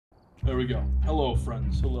There we go. Hello,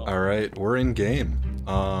 friends. Hello. All right, we're in game.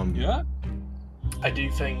 Yeah? I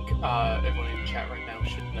do think everyone in chat right now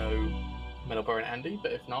should know Metalbro and Andy,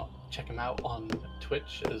 but if not, check them out on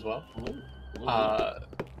Twitch as well.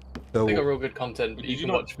 So, They got real good content. Did You you can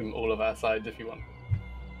not- watch from all of our sides if you want.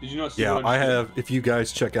 Did you not see yeah, what I just did? have. If you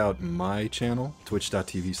guys check out my channel,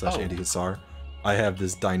 twitch.tv/AndyHassar, I have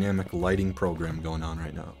this dynamic lighting program going on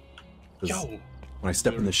right now. 'Cause Yo, when I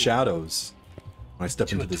step in the shadows, when I step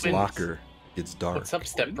Two into this twins. locker, it's dark. what's up,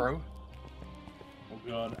 step bro? Oh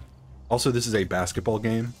god. Also, this is a basketball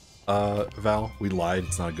game, Val. We lied.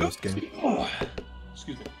 It's not a ghost game. Oh,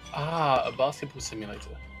 excuse me. Ah, a basketball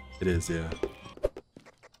simulator. It is, yeah.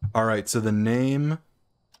 All right, so the name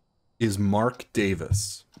is Mark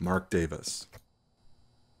Davis. Mark Davis.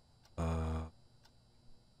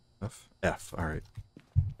 F. All right.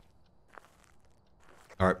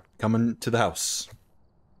 All right, coming to the house.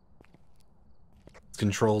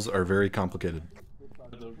 Controls are very complicated.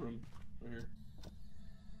 Side of the room, right here.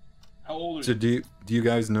 How old are So you? do you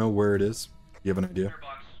guys know where it is? You have an idea? Spirit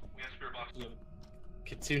box. We have spirit boxes of it.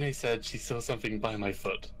 Kitsune said she saw something by my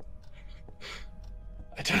foot.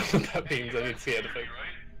 I don't know what that means. I didn't see anything.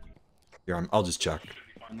 Here, I'll just check.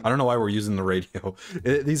 I don't know why we're using the radio.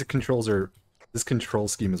 These controls are. This control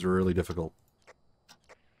scheme is really difficult.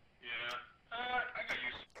 Yeah. I got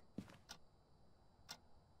used.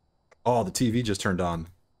 Oh, the TV just turned on.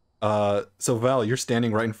 So Val, you're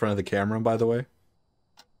standing right in front of the camera, by the way.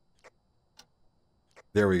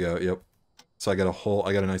 There we go. Yep. So I got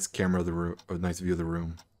a nice camera of the room, a nice view of the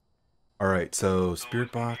room. All right. So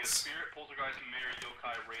spirit box. Spirit, poltergeist, mirror,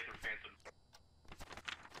 yokai, wraith, or phantom.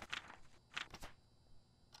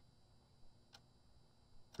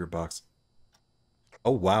 Spirit box. Oh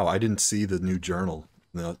wow, I didn't see the new journal.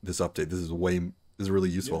 This update. This is really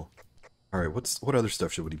useful. All right. What other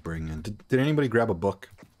stuff should we bring in? Did anybody grab a book?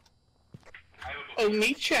 Oh,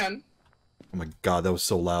 me-chan. Oh my god, that was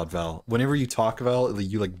so loud, Val. Whenever you talk, Val,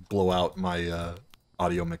 you like blow out my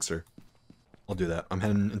audio mixer. I'll do that. I'm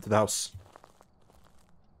heading into the house.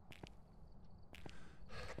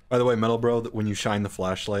 By the way, Metalbro, when you shine the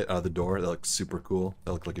flashlight out of the door, that looks super cool.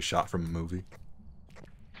 That looked like a shot from a movie.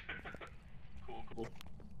 Cool.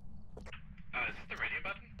 Is this the radio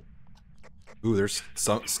button? Ooh, there's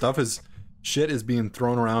some shit is being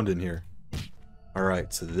thrown around in here. All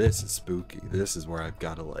right, so this is spooky. This is where I've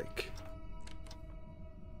got to like.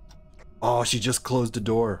 Oh, she just closed the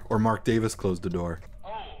door, or Mark Davis closed the door. Check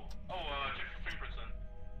for fingerprints then.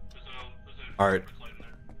 There's a All right, fingerprints light in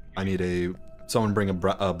there. I need someone bring a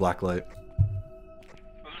black light. Oh,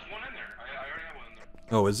 there's one in there. I already have one in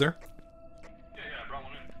there. Oh, is there? Yeah, I brought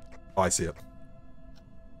one in. Oh, I see it.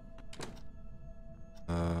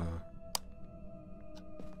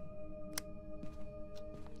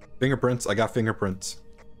 Fingerprints. I got fingerprints.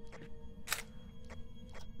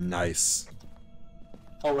 Nice.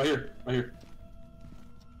 Oh, right here. Right here.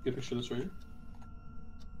 Get a picture of this right here.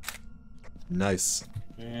 Nice.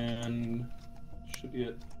 And should be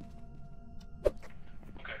it. Okay,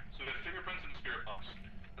 so we have fingerprints and spirit box.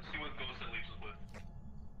 Let's see what ghost that leaves us with.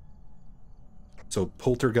 So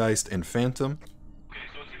poltergeist and phantom. Okay,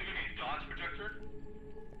 so it's either gonna be Dodge projector,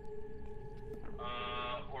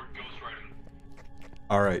 or ghost writing.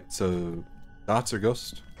 All right. So dots or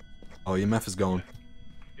ghost? Oh, EMF is going.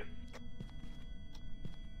 Yep.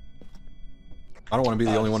 I don't want to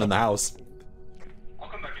be the only one in the house. I'll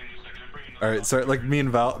come back in a second and bring you All right. So like me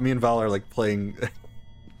and Val are like playing,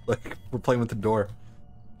 like we're playing with the door.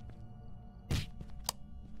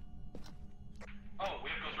 Oh, we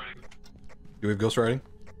have ghost writing. Do we have ghost writing?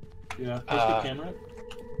 Yeah. Where's the camera?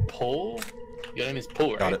 Paul? Your name is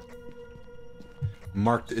Paul, right? Got it.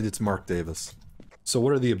 It's Mark Davis. So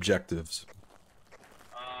what are the objectives?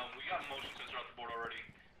 We got motion sensor on the board already.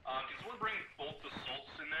 Can someone bring both the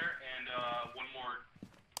salts in there and one more?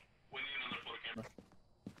 We need another photo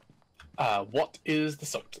camera. What is the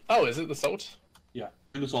salt? Oh, is it the salt? Yeah.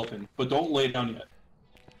 Bring the salt in, but don't lay it down yet.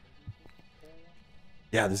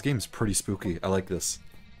 Yeah, this game's pretty spooky. I like this.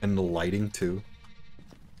 And the lighting too.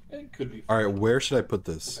 It could be. All right, where should I put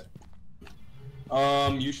this?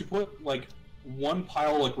 You should put like one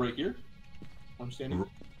pile like right here. Where I'm standing.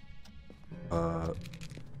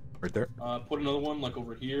 Right there. Put another one like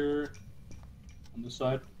over here on this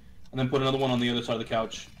side, and then put another one on the other side of the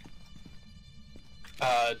couch.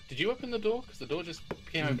 Did you open the door? Because the door just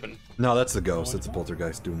came open. No, that's the ghost. That's the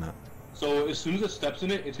poltergeist doing that. So as soon as it steps in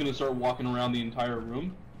it, it's gonna start walking around the entire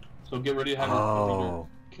room. So get ready to have your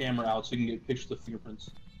camera out so you can get pictures of the fingerprints.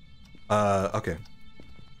 Okay.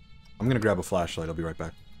 I'm gonna grab a flashlight. I'll be right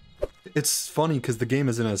back. It's funny because the game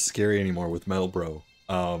isn't as scary anymore with Metalbro.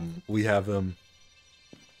 We have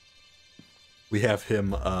We have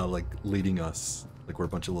him, like, leading us. Like we're a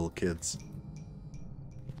bunch of little kids.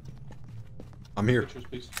 I'm here. Pictures,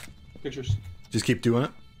 please. Pictures. Just keep doing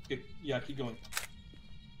it? Yeah, keep going.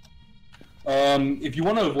 If you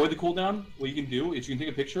want to avoid the cooldown, what you can do is you can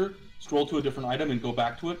take a picture, scroll to a different item, and go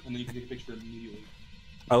back to it, and then you can take a picture immediately.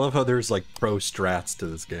 I love how there's, like, pro strats to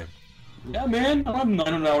this game. Yeah, man. I don't have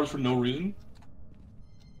 900 hours for no reason.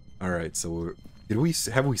 Alright, so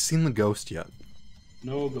have we seen the ghost yet?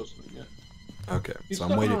 No ghosting yet. Okay, He's so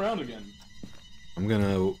I'm waiting. around again. I'm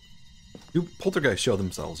gonna... Do poltergeists show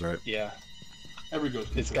themselves, right? Yeah. Every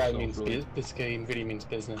ghost. This guy means this game really means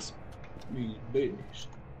business. Means babies.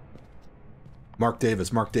 Mark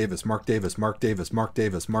Davis, Mark Davis, Mark Davis, Mark Davis, Mark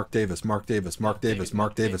Davis, Mark Davis, Mark Davis, Mark Davis, Mark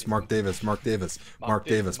Davis, Mark Davis, Mark Davis, Mark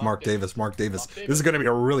Davis, Mark Davis, Mark Davis. This is gonna be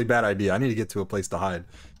a really bad idea. I need to get to a place to hide.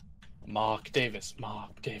 Mark Davis,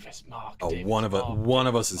 Mark Davis, Mark Davis. Oh, one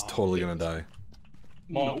of us is totally gonna die.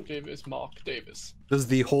 Mark Davis, Mark Davis. Does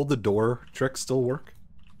the hold the door trick still work?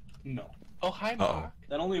 No. Oh, hi, Mark.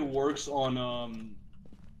 That only works on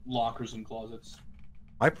lockers and closets.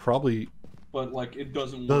 I probably... But, like, it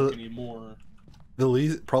doesn't work anymore.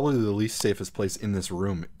 Probably the least safest place in this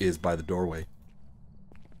room is by the doorway.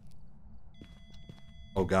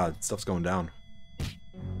 Oh god, stuff's going down.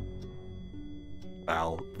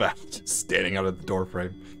 Val just standing out of the door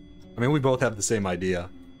frame. I mean, we both have the same idea.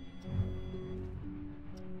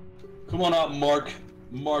 Come on out, Mark.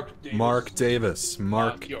 Mark Davis. Mark Davis.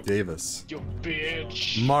 Mark Davis. You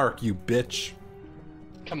bitch. Mark, you bitch.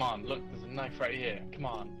 Come on, look, there's a knife right here. Come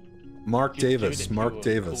on. Mark Davis. Mark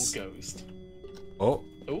Davis. Cool ghost. Oh.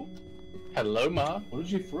 Oh. Hello, Mark. What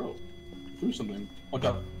did you throw? You threw something. Watch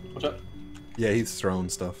out. Watch out. Yeah, he's throwing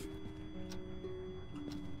stuff.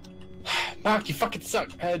 Mark, you fucking suck.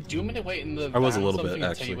 Do you want me to wait in the I was a van or little something bit,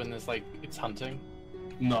 and tell you actually. when there's like it's hunting?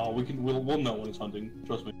 No, we'll know when it's hunting.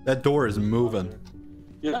 Trust me. That door is moving.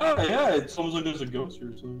 Yeah, it's almost like there's a ghost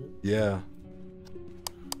here or something. Yeah.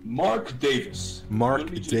 Mark Davis. Mark I'm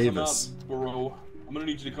gonna need you Davis. to come out, bro. I'm gonna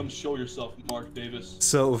need you to come show yourself, Mark Davis.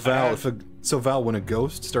 So Val, Val, when a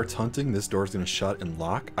ghost starts hunting, this door's gonna shut and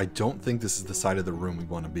lock. I don't think this is the side of the room we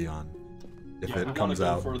want to be on. If it comes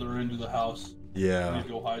out. Further into the house. Yeah. You need to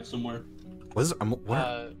go hide somewhere. What is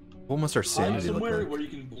what must our sanity look somewhere like? where you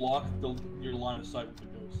can block your line of sight with the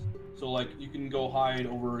ghost. So like you can go hide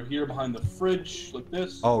over here behind the fridge like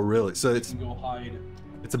this. Oh really? So you can go hide.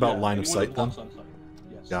 It's about line of sight then?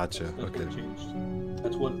 Yes. Gotcha. That's okay. What changed.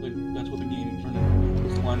 That's what the game turned into.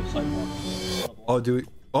 It's the line of sight block. Oh, do we?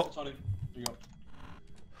 Oh. It's hunting. There you go.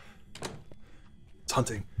 It's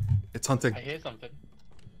hunting. It's hunting. I hear something.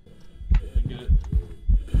 I get it.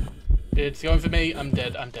 It's going for me. I'm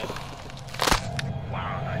dead. I'm dead.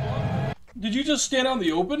 Did you just stand out in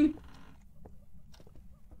the open?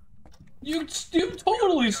 You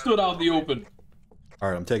totally stood out in the open. All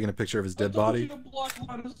right, I'm taking a picture of his dead body. You to block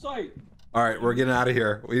line of sight. All right, we're getting out of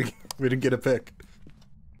here. We didn't get a pic.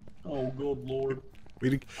 Oh good lord.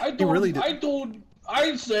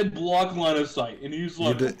 I said block line of sight, and he's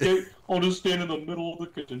like, okay, I'll just stand in the middle of the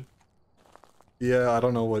kitchen. Yeah, I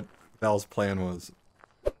don't know what Val's plan was.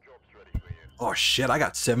 Oh shit, I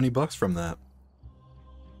got $70 from that.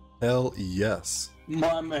 Hell yes.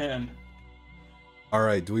 My man.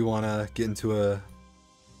 Alright, do we want to get into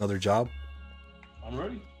another job? I'm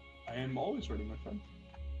ready. I am always ready, my friend.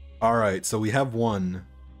 Alright, so we have one.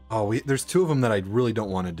 Oh, there's two of them that I really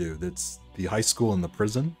don't want to do. That's the high school and the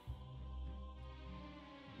prison.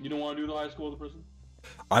 You don't want to do the high school or the prison?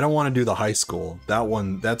 I don't want to do the high school. That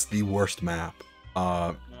one, that's the worst map.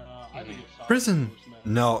 I think it's prison.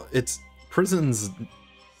 No, prison's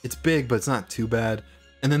big, but it's not too bad.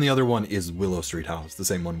 And then the other one is Willow Street House, the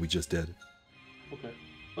same one we just did. Okay.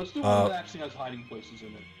 Let's do one that actually has hiding places in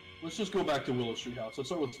it. Let's just go back to Willow Street House. Let's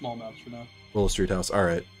start with small maps for now. Willow Street House,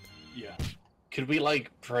 alright. Yeah. Could we,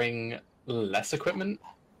 like, bring less equipment?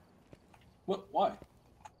 What? Why?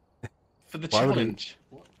 For the challenge.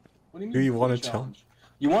 What do you mean? Do you want a challenge?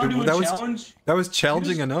 You want to do a challenge? That was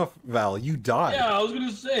challenging enough, Val. You died. Yeah, I was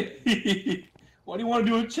gonna say. Why do you want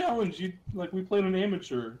to do a challenge? We played an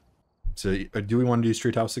amateur. So, do we want to do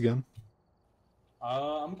Street House again?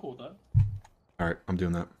 I'm cool with that. Alright, I'm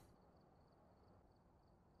doing that.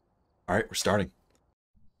 Alright, we're starting.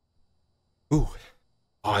 Ooh.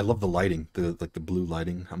 Oh, I love the lighting. The blue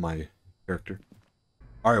lighting on my character.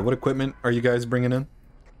 Alright, what equipment are you guys bringing in?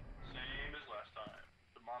 Same as last time.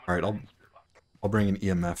 Alright, I'll bring an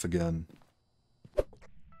EMF again.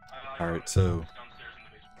 Alright, so...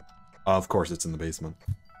 of course it's in the basement.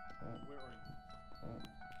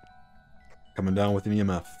 Coming down with an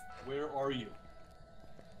EMF. Where are you?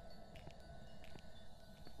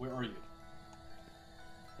 Where are you?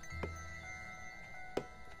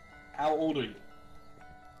 How old are you?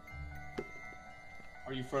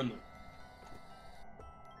 Are you friendly?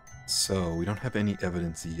 So, we don't have any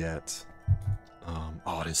evidence yet.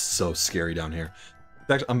 Oh, it is so scary down here. In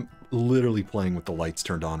fact, I'm literally playing with the lights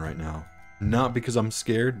turned on right now. Not because I'm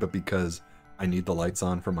scared, but because I need the lights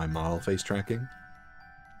on for my model face tracking.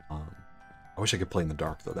 I wish I could play in the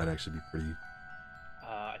dark, though. That'd actually be pretty...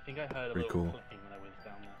 I think I heard a Pretty little cool. clicking when I was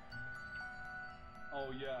down there.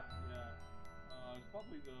 Oh yeah. It's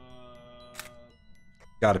probably the.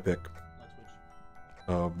 Gotta pick. That's which.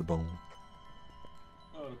 Of the bone.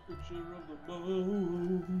 Oh, the picture of the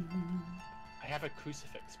bone. I have a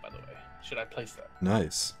crucifix, by the way. Should I place that?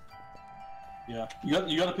 Nice. Yeah.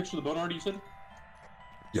 You got a picture of the bone already? You said.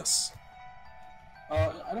 Yes.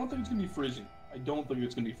 I don't think it's gonna be freezing. I don't think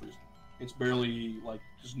it's gonna be freezing. It's barely like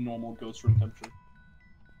just normal ghost room temperature.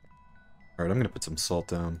 Alright, I'm gonna put some salt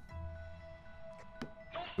down.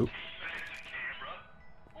 Oop.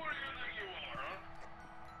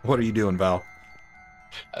 What are you doing, Val?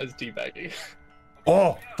 I was debagging.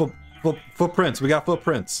 Oh! Footprints! We got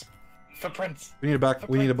footprints! Footprints! We need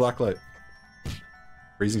a black light.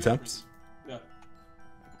 Freezing temps? Yeah.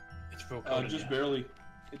 It's real cold. Just barely.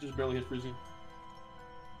 It just barely hit freezing.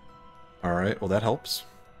 Alright, well that helps.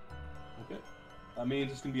 Okay. That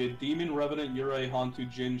means it's gonna be a demon, revenant, Yurei, Hantu,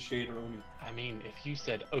 Jin, Shade, or Oni. I mean, if you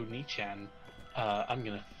said Oni-chan, I'm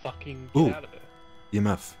gonna fucking Ooh. get out of it.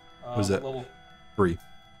 EMF. What is that? Level 3.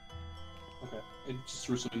 Okay. It just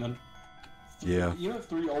threw something then. Yeah. EMF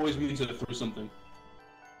 3 always means that it threw something.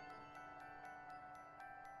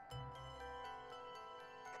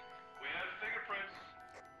 We have fingerprints.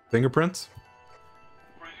 Fingerprints?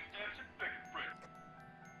 Freezing temps and fingerprints.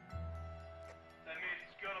 That means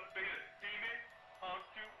it's gonna be a demon,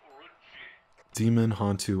 Hantu, or a Jin. Demon,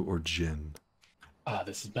 Hantu, or Jin.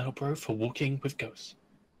 This is Metalbro for Walking with Ghosts.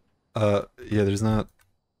 Yeah, there's not...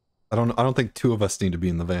 I don't think two of us need to be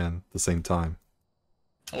in the van at the same time.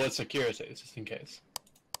 Well, it's security, just in case.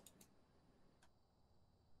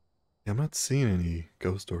 Yeah, I'm not seeing any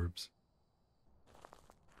ghost orbs.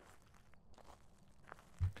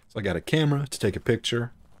 So I got a camera to take a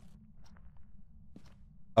picture.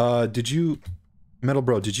 Did you... Metal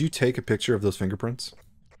Bro, did you take a picture of those fingerprints?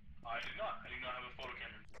 I did not. I do not have a photo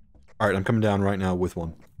camera. Alright, I'm coming down right now with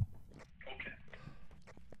one. Okay.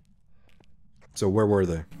 So where were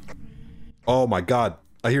they? Oh my god.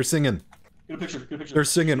 I hear singing. Get a picture. Get a picture. They're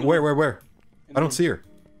singing. Where? I don't see her.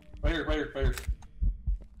 Right here. Right here. Right here.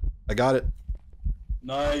 I got it.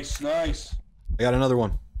 Nice. Nice. I got another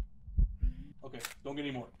one. Okay. Don't get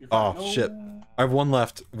any more. You're Oh, fine. No. shit. I have one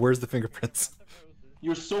left. Where's the fingerprints?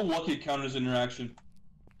 You're so lucky it counted as interaction.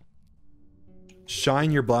 Shine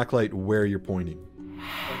your blacklight where you're pointing.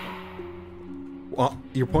 Okay. Well,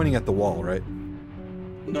 you're pointing at the wall, right?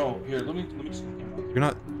 No. Here. Let me just. You're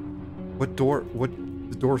not... What door? What...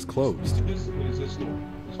 The door's closed. It is this door.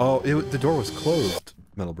 Oh, the door was closed,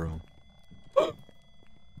 Metal Bro.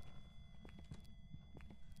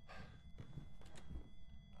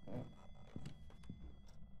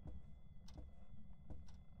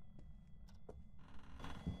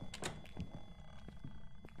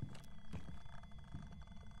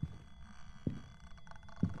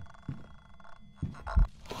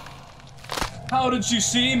 How did she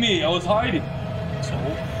see me? I was hiding. So?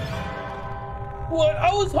 What?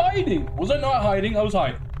 I was hiding. Was I not hiding? I was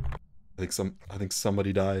hiding. I think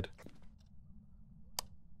somebody died.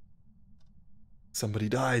 Somebody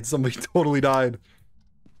died. Somebody totally died.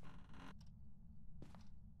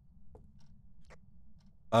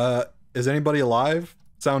 Is anybody alive?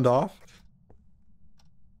 Sound off?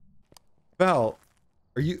 Val,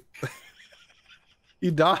 are you...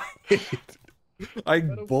 He died. I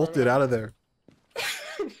bolted out of there.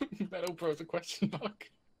 Metalbro's a question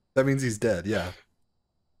mark. That means he's dead, yeah.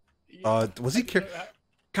 Was he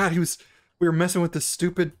God, we were messing with this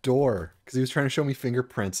stupid door because he was trying to show me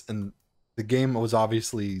fingerprints and the game was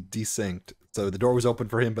obviously desynced. So the door was open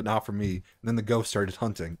for him, but not for me. And then the ghost started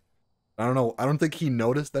hunting. I don't know. I don't think he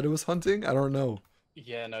noticed that it was hunting. I don't know.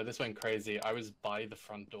 Yeah, no, this went crazy. I was by the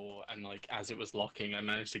front door and like as it was locking, I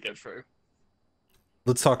managed to get through.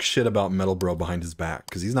 Let's talk shit about Metal Bro behind his back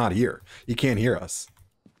because he's not here. He can't hear us.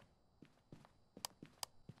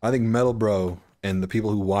 I think Metal Bro and the people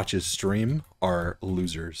who watch his stream are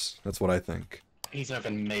losers. That's what I think. He's not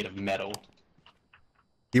even made of metal.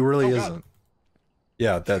 He really Oh, God. isn't.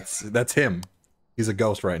 Yeah, that's him. He's a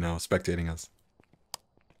ghost right now, spectating us.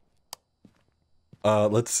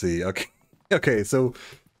 Let's see. Okay, okay. So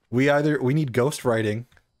we need ghost writing.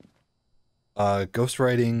 Ghost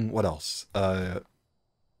writing. What else?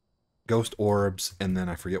 Ghost orbs, and then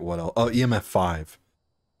I forget what else. Oh, EMF 5.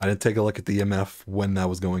 I didn't take a look at the EMF when that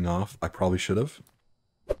was going off. I probably should have.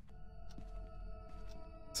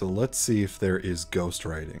 So let's see if there is ghost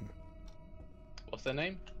writing. What's their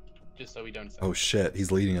name? Just so we don't say. Oh shit,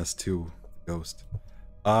 he's leading us to ghost.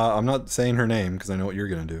 I'm not saying her name because I know what you're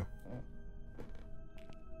gonna do.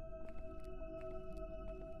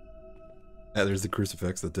 Yeah, there's the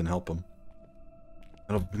crucifix that didn't help him.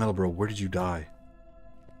 Metalbro, where did you die?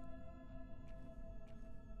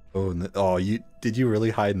 Oh, did you really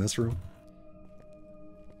hide in this room?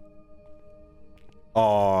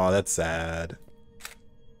 Oh, that's sad.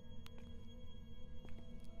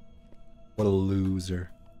 What a loser.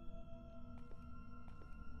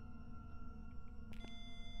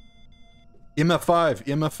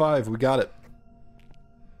 EMF 5, we got it.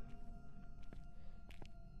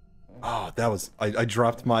 Oh, that was I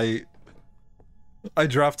dropped my my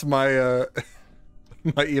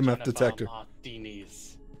EMF detector.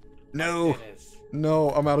 Martinis. No.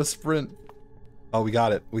 No, I'm out of sprint. Oh, we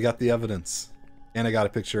got it. We got the evidence. And I got a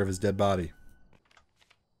picture of his dead body.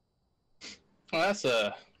 Well, that's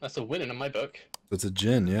a win in my book. It's a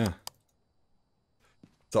gin, yeah.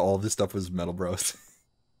 So all this stuff was Metalbros.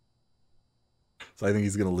 So I think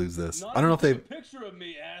he's gonna lose this. I don't know if they. Picture of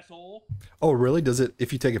me, asshole. Oh really? Does it?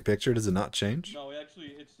 If you take a picture, does it not change? No, actually,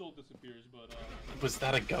 it still disappears. But was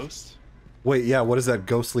that a ghost? Wait, yeah. What is that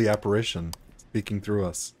ghostly apparition speaking through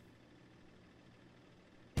us?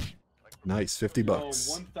 Nice, $50.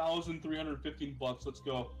 1,315 bucks. Let's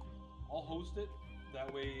go. I'll host it.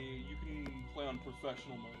 That way you can play on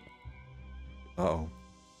professional mode. Uh oh.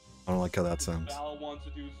 I don't like how that sounds. Val wants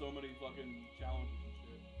to do so many fucking challenges and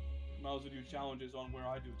shit. I might as well do challenges on where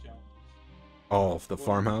I do challenges. Oh, the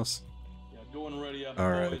farmhouse? Yeah, going ready up.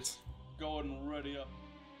 All right. Boys. Going ready up.